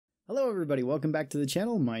Hello everybody, welcome back to the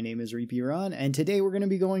channel. My name is ReapeeRon, and today we're going to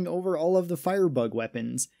be going over all of the Firebug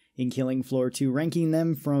weapons in Killing Floor 2, ranking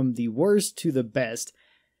them from the worst to the best.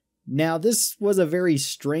 Now, this was a very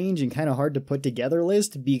strange and kind of hard to put together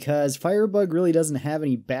list because Firebug really doesn't have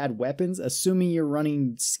any bad weapons, assuming you're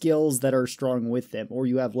running skills that are strong with them, or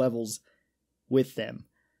you have levels with them.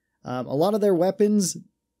 A lot of their weapons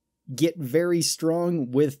get very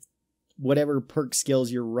strong with whatever perk skills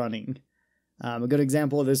you're running. A good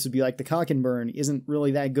example of this would be like the Cock and Burn isn't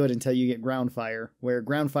really that good until you get Ground Fire, where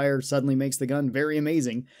Ground Fire suddenly makes the gun very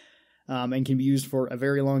amazing and can be used for a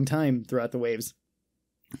very long time throughout the waves.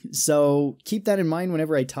 So keep that in mind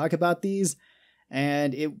whenever I talk about these,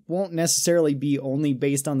 and it won't necessarily be only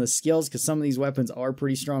based on the skills, because some of these weapons are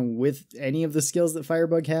pretty strong with any of the skills that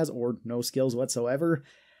Firebug has, or no skills whatsoever.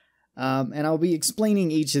 And I'll be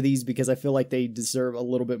explaining each of these because I feel like they deserve a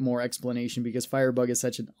little bit more explanation because Firebug is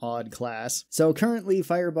such an odd class. So currently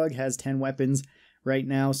Firebug has 10 weapons right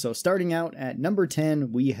now. So starting out at number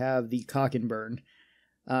 10, we have the Cock and Burn.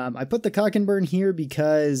 I put the Cock and Burn here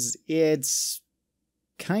because it's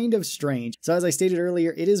kind of strange. So as I stated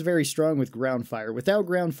earlier, it is very strong with Ground Fire. Without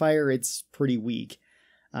Ground Fire, it's pretty weak.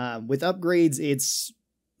 With upgrades, it's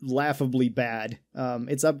laughably bad.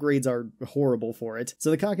 Its upgrades are horrible for it. So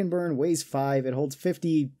the Cock and Burn weighs 5, it holds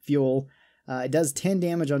 50 fuel, it does 10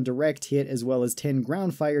 damage on direct hit as well as 10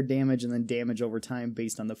 ground fire damage and then damage over time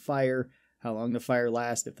based on the fire, how long the fire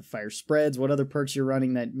lasts, if the fire spreads, what other perks you're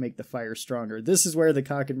running that make the fire stronger. This is where the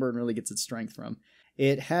Cock and Burn really gets its strength from.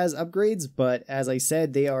 It has upgrades, but as I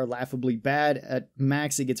said, they are laughably bad. At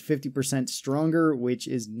max, it gets 50% stronger, which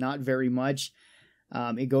is not very much.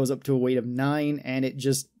 It goes up to a weight of 9, and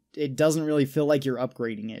it doesn't really feel like you're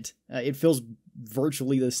upgrading it. It feels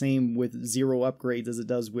virtually the same with 0 upgrades as it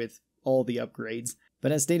does with all the upgrades.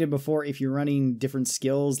 But as stated before, if you're running different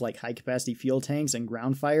skills like high capacity fuel tanks and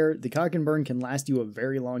ground fire, the Cock and Burn can last you a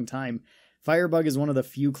very long time. Firebug is one of the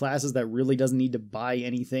few classes that really doesn't need to buy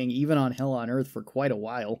anything, even on Hell on Earth, for quite a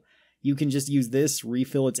while. You can just use this,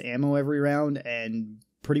 refill its ammo every round, and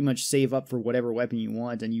pretty much save up for whatever weapon you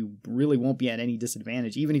want, and you really won't be at any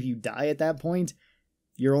disadvantage. Even if you die at that point,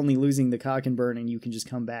 you're only losing the Cock and Burn, and you can just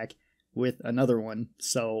come back with another one.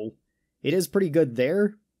 So it is pretty good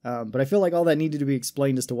there, but I feel like all that needed to be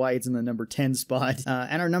explained as to why it's in the number 10 spot.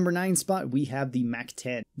 At our number 9 spot, we have the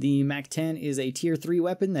MAC-10. The MAC-10 is a tier 3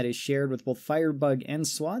 weapon that is shared with both Firebug and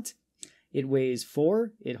SWAT. It weighs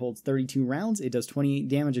 4, it holds 32 rounds, it does 28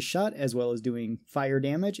 damage a shot, as well as doing fire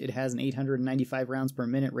damage. It has an 895 rounds per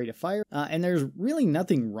minute rate of fire, and there's really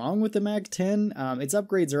nothing wrong with the MAC-10. Its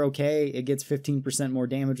upgrades are okay. It gets 15% more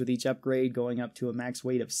damage with each upgrade, going up to a max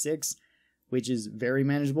weight of 6, which is very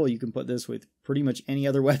manageable. You can put this with pretty much any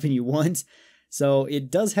other weapon you want. So it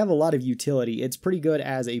does have a lot of utility. It's pretty good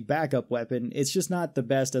as a backup weapon. It's just not the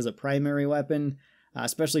best as a primary weapon.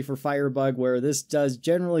 Especially for Firebug, where this does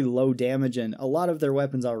generally low damage, and a lot of their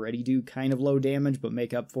weapons already do kind of low damage, but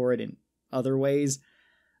make up for it in other ways.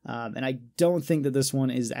 And I don't think that this one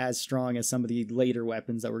is as strong as some of the later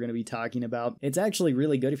weapons that we're going to be talking about. It's actually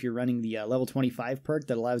really good if you're running the level 25 perk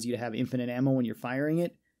that allows you to have infinite ammo when you're firing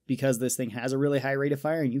it, because this thing has a really high rate of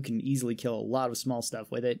fire, and you can easily kill a lot of small stuff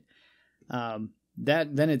with it.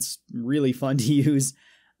 Then it's really fun to use.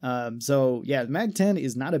 So yeah, the MAC-10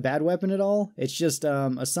 is not a bad weapon at all. It's just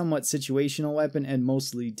a somewhat situational weapon and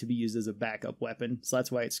mostly to be used as a backup weapon. So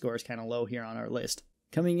that's why it scores kind of low here on our list.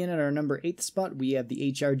 Coming in at our number 8th spot, we have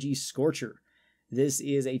the HRG Scorcher. This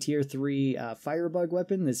is a tier 3 Firebug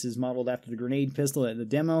weapon. This is modeled after the grenade pistol that the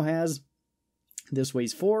demo has. This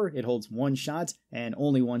weighs 4, it holds 1 shot, and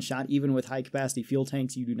only 1 shot. Even with high capacity fuel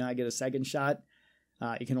tanks, you do not get a second shot.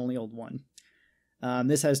 It can only hold 1.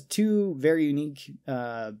 This has 2 very unique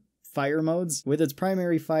fire modes. With its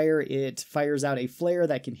primary fire, it fires out a flare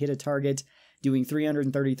that can hit a target, doing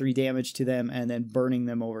 333 damage to them and then burning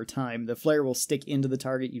them over time. The flare will stick into the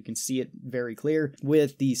target, you can see it very clear.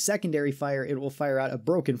 With the secondary fire, it will fire out a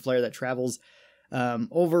broken flare that travels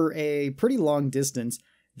over a pretty long distance,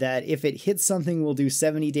 that if it hits something will do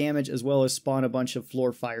 70 damage, as well as spawn a bunch of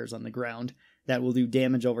floor fires on the ground that will do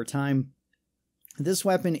damage over time. This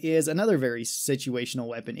weapon is another very situational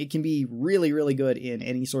weapon. It can be really, really good in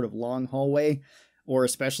any sort of long hallway, or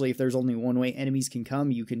especially if there's only one way enemies can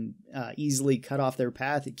come, you can easily cut off their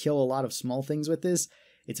path, kill a lot of small things with this.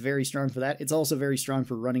 It's very strong for that. It's also very strong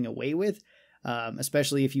for running away with.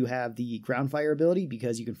 especially if you have the ground fire ability,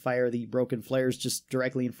 because you can fire the broken flares just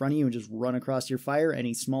directly in front of you and just run across your fire.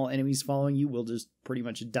 Any small enemies following you will just pretty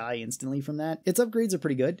much die instantly from that. Its upgrades are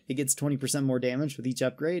pretty good. It gets 20% more damage with each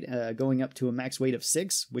upgrade, going up to a max weight of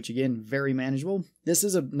 6, which again, very manageable. This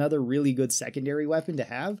is another really good secondary weapon to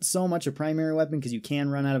have. So much a primary weapon because you can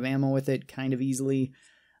run out of ammo with it kind of easily.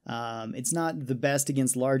 It's not the best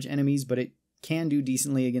against large enemies, but it can do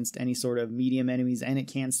decently against any sort of medium enemies, and it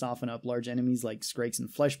can soften up large enemies like Skrakes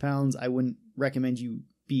and Flesh Pounds. I wouldn't recommend you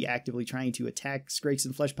be actively trying to attack Skrakes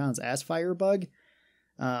and Flesh Pounds as Firebug.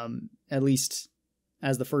 At least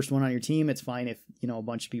as the first one on your team. It's fine if, you know, a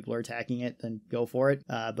bunch of people are attacking it, then go for it.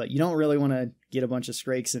 But you don't really want to get a bunch of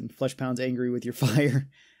Skrakes and Flesh Pounds angry with your fire.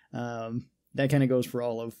 That kind of goes for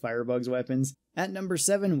all of Firebug's weapons. At number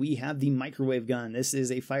 7, we have the Microwave Gun. This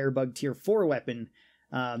is a Firebug Tier 4 weapon.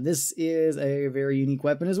 This is a very unique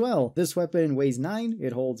weapon as well. This weapon weighs 9.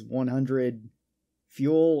 It holds 100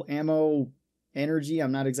 fuel, ammo, energy.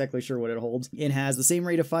 I'm not exactly sure what it holds. It has the same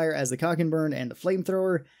rate of fire as the Cock and Burn and the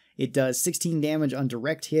Flamethrower. It does 16 damage on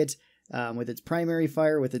direct hit with its primary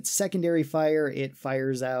fire. With its secondary fire, it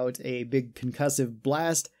fires out a big concussive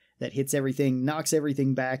blast that hits everything, knocks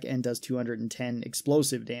everything back, and does 210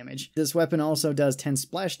 explosive damage. This weapon also does 10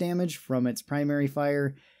 splash damage from its primary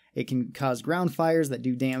fire. It can cause ground fires that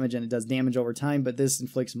do damage, and it does damage over time, but this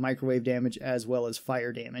inflicts microwave damage as well as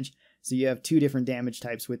fire damage. So you have 2 different damage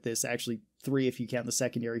types with this, actually 3 if you count the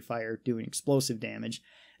secondary fire doing explosive damage.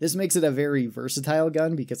 This makes it a very versatile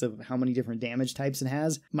gun because of how many different damage types it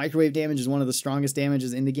has. Microwave damage is one of the strongest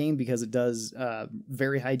damages in the game because it does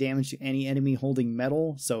very high damage to any enemy holding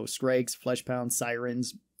metal, so Skrakes, Flesh Pounds,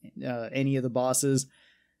 Sirens, any of the bosses.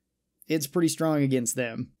 It's pretty strong against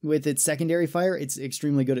them. With its secondary fire, it's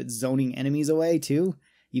extremely good at zoning enemies away too.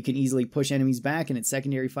 You can easily push enemies back, and its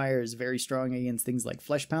secondary fire is very strong against things like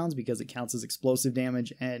Flesh Pounds because it counts as explosive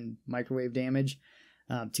damage and microwave damage.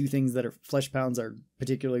 2 things that Flesh Pounds are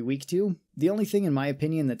particularly weak to. The only thing, in my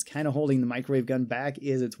opinion, that's kind of holding the microwave gun back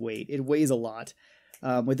is its weight. It weighs a lot.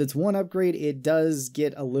 With its 1 upgrade, it does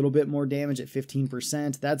get a little bit more damage at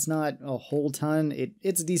 15%. That's not a whole ton.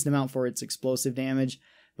 It's a decent amount for its explosive damage,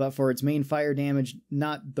 but for its main fire damage,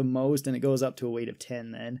 not the most, and it goes up to a weight of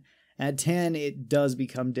 10 then. At 10, it does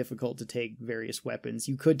become difficult to take various weapons.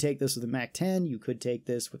 You could take this with a Mac 10, you could take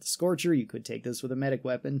this with a Scorcher, you could take this with a medic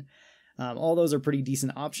weapon. All those are pretty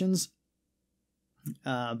decent options.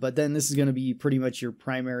 But then this is going to be pretty much your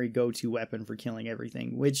primary go-to weapon for killing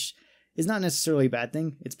everything, which is not necessarily a bad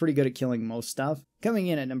thing. It's pretty good at killing most stuff. Coming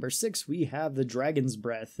in at number 6, we have the Dragon's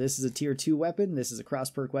Breath. This is a tier 2 weapon. This is a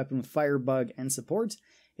cross-perk weapon with Firebug and support.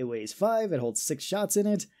 It weighs 5. It holds 6 shots in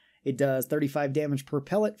it. It does 35 damage per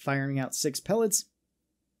pellet, firing out 6 pellets.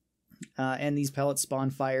 And these pellets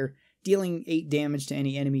spawn fire, dealing 8 damage to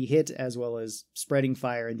any enemy hit, as well as spreading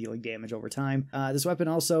fire and dealing damage over time. This weapon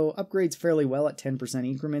also upgrades fairly well at 10%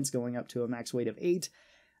 increments, going up to a max weight of 8,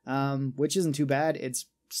 which isn't too bad. It's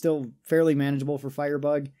still fairly manageable for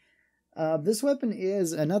Firebug. This weapon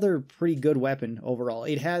is another pretty good weapon overall.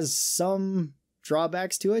 It has some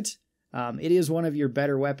drawbacks to it. It is one of your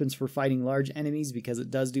better weapons for fighting large enemies because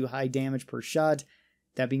it does do high damage per shot.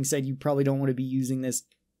 That being said, you probably don't want to be using this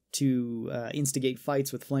to instigate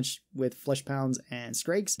fights with Flesh Pounds and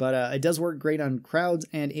Skrakes, but it does work great on crowds,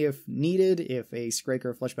 and if needed, if a Skrake or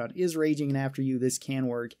a Flesh Pound is raging after you, this can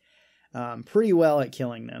work pretty well at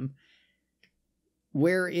killing them.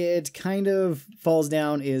 Where it kind of falls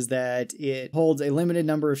down is that it holds a limited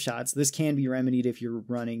number of shots. This can be remedied if you're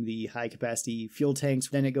running the high capacity fuel tanks.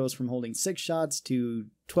 Then it goes from holding 6 shots to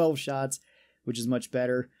 12 shots, which is much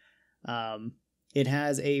better. It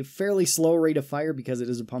has a fairly slow rate of fire because it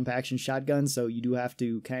is a pump action shotgun, so you do have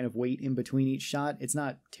to kind of wait in between each shot. It's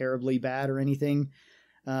not terribly bad or anything.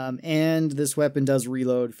 And this weapon does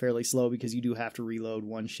reload fairly slow because you do have to reload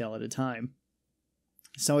 1 shell at a time.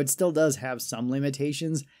 So it still does have some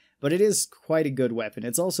limitations, but it is quite a good weapon.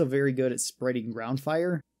 It's also very good at spreading ground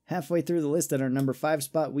fire. Halfway through the list at our number 5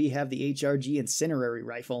 spot, we have the HRG Incinerary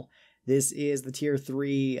Rifle. This is the tier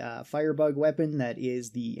 3 Firebug weapon that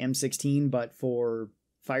is the M16, but for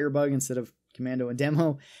Firebug instead of Commando and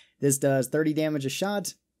Demo. This does 30 damage a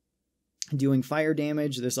shot, doing fire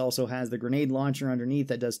damage. This also has the grenade launcher underneath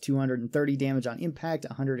that does 230 damage on impact,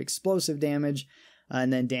 100 explosive damage,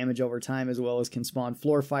 and then damage over time, as well as can spawn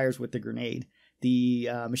floor fires with the grenade. The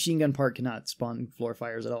machine gun part cannot spawn floor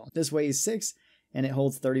fires at all. This weighs 6, and it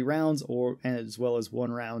holds 30 rounds, as well as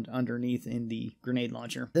 1 round underneath in the grenade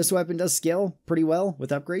launcher. This weapon does scale pretty well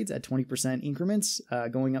with upgrades at 20% increments,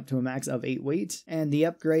 going up to a max of 8 weight. And the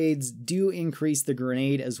upgrades do increase the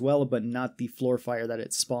grenade as well, but not the floor fire that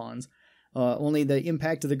it spawns. Only the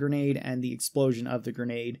impact of the grenade and the explosion of the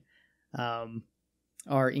grenade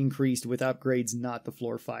are increased with upgrades, not the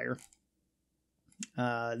floor fire.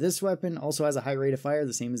 This weapon also has a high rate of fire,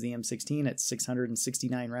 the same as the M16 at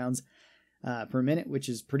 669 rounds per minute, which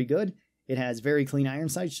is pretty good. It has very clean iron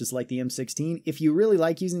sights, just like the M16. If you really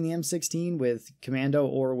like using the M16 with Commando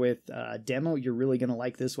or with Demo, you're really going to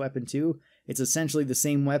like this weapon too. It's essentially the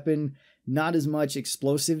same weapon, not as much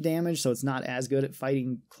explosive damage, so it's not as good at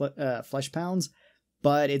fighting flesh pounds,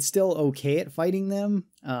 but it's still okay at fighting them.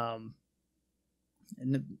 And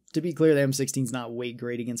to be clear, the M16 is not weight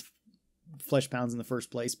great against flesh pounds in the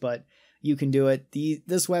first place, but you can do it.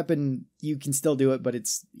 This weapon, you can still do it, but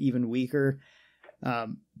it's even weaker.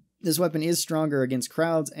 This weapon is stronger against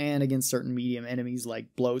crowds and against certain medium enemies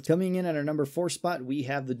like bloats. Coming in at our number 4 spot, we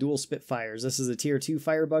have the dual Spitfires. This is a tier 2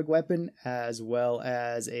 Firebug weapon, as well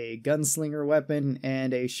as a gunslinger weapon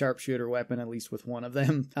and a sharpshooter weapon, at least with one of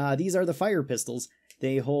them. These are the fire pistols.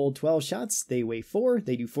 They hold 12 shots, they weigh 4,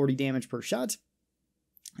 they do 40 damage per shot,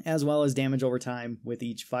 as well as damage over time with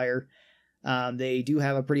each fire. They do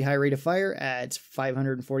have a pretty high rate of fire at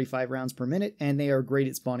 545 rounds per minute, and they are great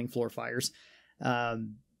at spawning floor fires.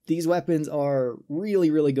 These weapons are really,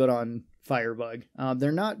 really good on Firebug.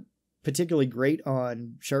 They're not particularly great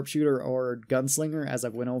on Sharpshooter or Gunslinger, as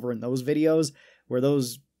I've went over in those videos, where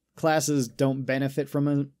those classes don't benefit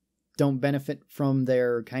from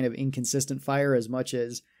their kind of inconsistent fire as much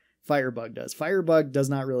as Firebug does. Firebug does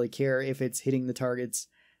not really care if it's hitting the targets,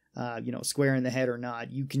 square in the head or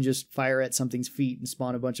not. You can just fire at something's feet and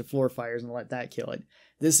spawn a bunch of floor fires and let that kill it.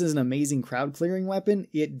 This is an amazing crowd clearing weapon.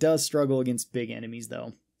 It does struggle against big enemies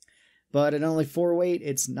though. But at only 4 weight,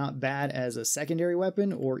 it's not bad as a secondary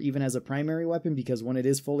weapon or even as a primary weapon, because when it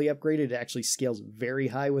is fully upgraded, it actually scales very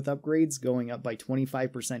high with upgrades, going up by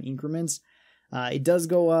 25% increments. It does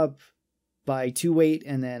go up by 2 weight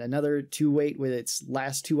and then another 2 weight with its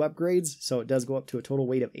last 2 upgrades, so it does go up to a total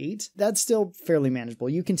weight of 8. That's still fairly manageable.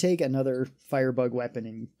 You can take another Firebug weapon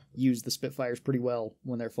and use the Spitfires pretty well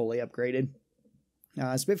when they're fully upgraded.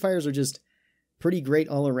 Spitfires are just pretty great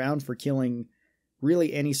all around for killing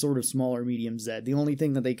really any sort of small or medium Zed. The only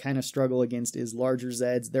thing that they kind of struggle against is larger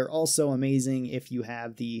Zeds. They're also amazing if you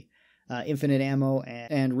have the infinite ammo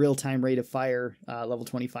and real-time rate of fire level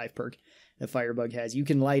 25 perk that Firebug has. You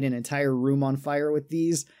can light an entire room on fire with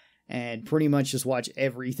these and pretty much just watch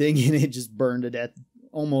everything and it just burn to death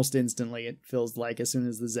almost instantly, it feels like, as soon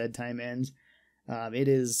as the Zed time ends. It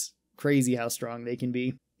is crazy how strong they can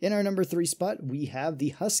be. In our number 3 spot, we have the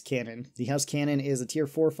Husk Cannon. The Husk Cannon is a tier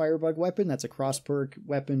 4 Firebug weapon. That's a cross perk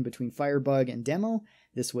weapon between Firebug and Demo.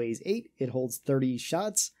 This weighs 8. It holds 30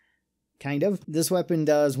 shots, kind of. This weapon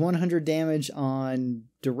does 100 damage on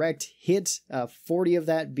direct hit, 40 of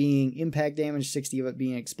that being impact damage, 60 of it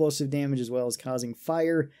being explosive damage, as well as causing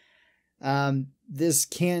fire. This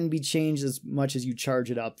can be changed as much as you charge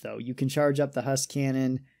it up, though. You can charge up the Husk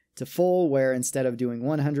Cannon to full, where instead of doing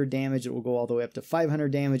 100 damage, it will go all the way up to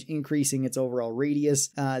 500 damage, increasing its overall radius.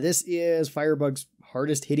 This is Firebug's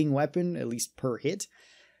hardest hitting weapon, at least per hit.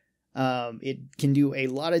 It can do a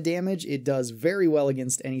lot of damage. It does very well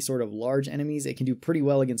against any sort of large enemies. It can do pretty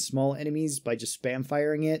well against small enemies by just spam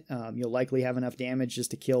firing it. You'll likely have enough damage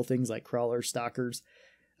just to kill things like crawlers, stalkers,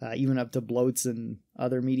 even up to bloats and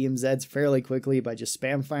other medium Zeds fairly quickly by just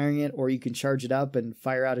spam firing it, or you can charge it up and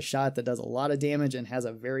fire out a shot that does a lot of damage and has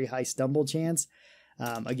a very high stumble chance.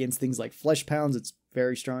 Against things like flesh pounds, it's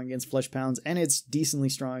very strong against flesh pounds, and it's decently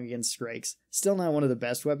strong against Skrakes. Still not one of the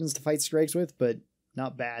best weapons to fight Skrakes with, but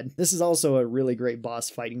not bad. This is also a really great boss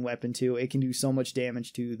fighting weapon too. It can do so much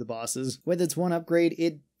damage to the bosses. With its one upgrade,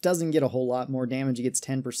 it doesn't get a whole lot more damage. It gets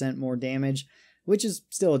 10% more damage, which is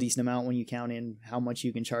still a decent amount when you count in how much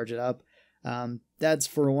you can charge it up. That's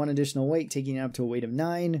for 1 additional weight, taking it up to a weight of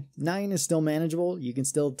 9. 9 is still manageable. You can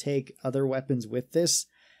still take other weapons with this.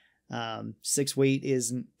 6 weight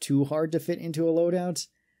isn't too hard to fit into a loadout.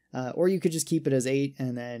 Or you could just keep it as 8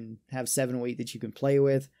 and then have 7 weight that you can play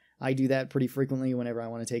with. I do that pretty frequently whenever I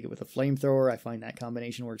want to take it with a flamethrower. I find that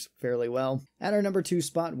combination works fairly well. At our number 2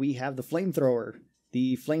 spot, we have the flamethrower.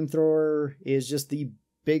 The flamethrower is just the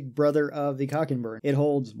big brother of the cock and burn. It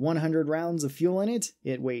holds 100 rounds of fuel in it.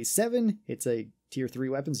 It weighs 7. It's a tier 3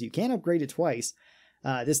 weapon, so you can upgrade it twice.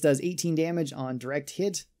 This does 18 damage on direct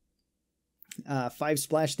hit, 5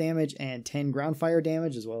 splash damage, and 10 ground fire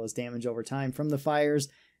damage, as well as damage over time from the fires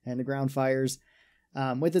and the ground fires.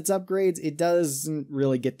 With its upgrades, it doesn't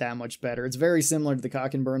really get that much better. It's very similar to the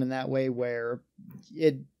cock and burn in that way, where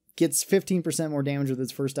it gets 15% more damage with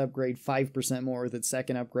its first upgrade, 5% more with its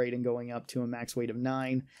second upgrade, and going up to a max weight of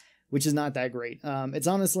 9, which is not that great. It's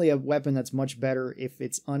honestly a weapon that's much better if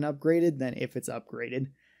it's unupgraded than if it's upgraded.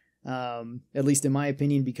 at least in my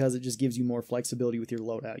opinion, because it just gives you more flexibility with your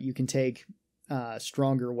loadout. You can take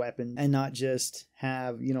stronger weapons and not just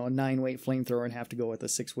have, you know, a 9-weight flamethrower and have to go with a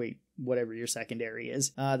 6-weight, whatever your secondary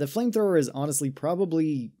is. The flamethrower is honestly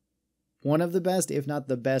probably one of the best, if not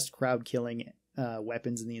the best, crowd killing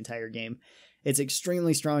weapons in the entire game. It's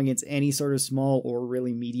extremely strong against any sort of small or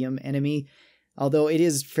really medium enemy, although it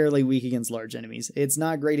is fairly weak against large enemies. It's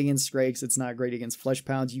not great against Skrakes, it's not great against Flesh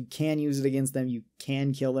Pounds. You can use it against them, you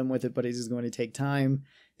can kill them with it, but it is going to take time.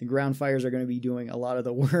 The ground fires are going to be doing a lot of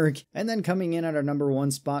the work. And then coming in at our number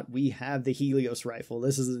 1 spot, we have the Helios Rifle.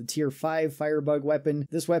 This is a tier 5 Firebug weapon.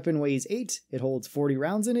 This weapon weighs 8, it holds 40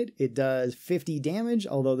 rounds in it, it does 50 damage,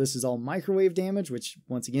 although this is all microwave damage, which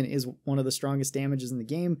once again is one of the strongest damages in the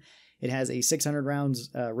game. It has a 600 rounds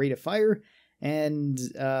rate of fire, and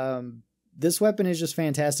this weapon is just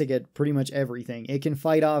fantastic at pretty much everything. It can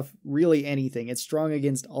fight off really anything. It's strong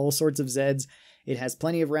against all sorts of Zeds. It has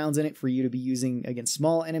plenty of rounds in it for you to be using against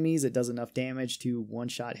small enemies. It does enough damage to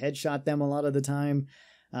one-shot headshot them a lot of the time.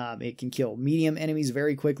 It can kill medium enemies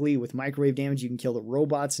very quickly. With microwave damage, you can kill the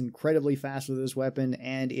robots incredibly fast with this weapon,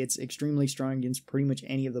 and it's extremely strong against pretty much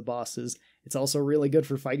any of the bosses. It's also really good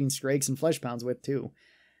for fighting Skrakes and Flesh Pounds with, too.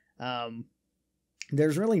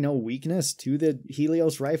 There's really no weakness to the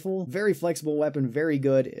Helios Rifle. Very flexible weapon, very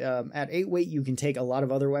good. At 8 weight, you can take a lot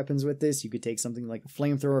of other weapons with this. You could take something like a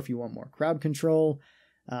flamethrower if you want more crowd control.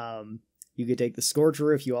 You could take the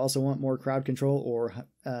Scorcher if you also want more crowd control, or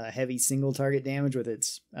heavy single target damage with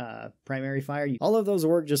its primary fire. All of those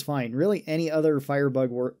work just fine. Really, any other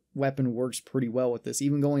Firebug weapon works pretty well with this.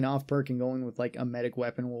 Even going off perk and going with like a medic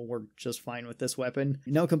weapon will work just fine with this weapon.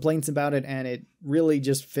 No complaints about it, and it really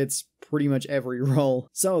just fits pretty much every role.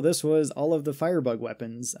 So this was all of the Firebug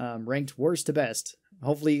weapons, ranked worst to best.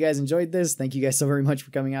 Hopefully you guys enjoyed this. Thank you guys so very much for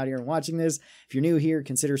coming out here and watching this. If you're new here,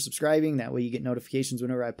 consider subscribing. That way you get notifications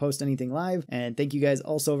whenever I post anything live. And thank you guys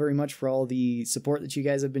also very much for all the support that you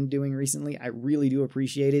guys have been doing recently. I really do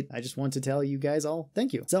appreciate it. I just want to tell you guys all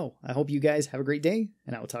thank you. So I hope you guys have a great day,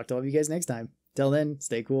 and I will talk to all of you guys next time. Till then,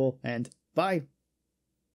 stay cool and bye.